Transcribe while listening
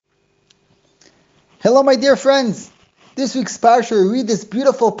Hello, my dear friends. This week's parsha, we read this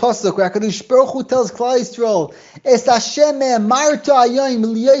beautiful pasuk where HaKadosh Baruch Hu tells Klal Yisrael, "Es Hashem ha'amarta hayom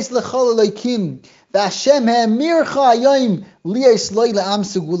liyos lechol Elokim, v'Hashem ha'amircha hayom liyos lo la'am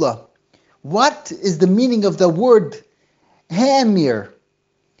segula." What is the meaning of the word ha'amir?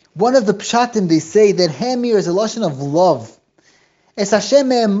 One of the pshatim, they say that ha'amir is a lashon of love. Es Hashem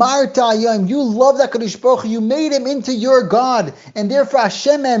ha'amarta hayom. You love that HaKadosh Baruch Hu. You made him into your God, and therefore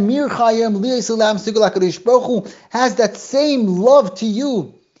Hashem ha'amircha hayom liyos lo la'am segula. HaKadosh Baruch Hu has that same love to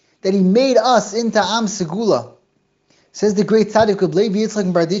you that he made us into Am Segula. Says the great tzaddik R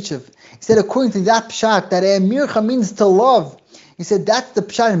Yitzchok Guttman. He said, according to that pshat, that Amircha means to love. He said that's the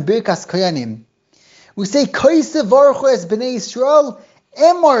pshat in Birkas Koyanim. We say Kaisev Baruch es Bnei Yisrael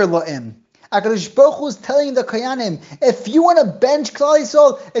Emar La'im. HaKadosh Baruch Hu is telling the Koyanim, if you want to bench Klal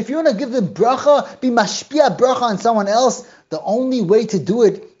Yisrael, if you want to give the bracha, be mashpia bracha on someone else, the only way to do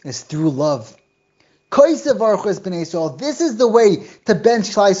it is through love. Kaisev Baruch es Bnei Yisrael. This is the way to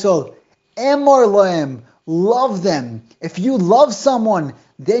bench Klal Yisrael. Emar La'im. Love them. If you love someone,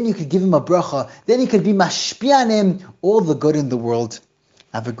 then you could give him a bracha. Then you could be mashpia on him all the good in the world.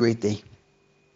 Have a great day.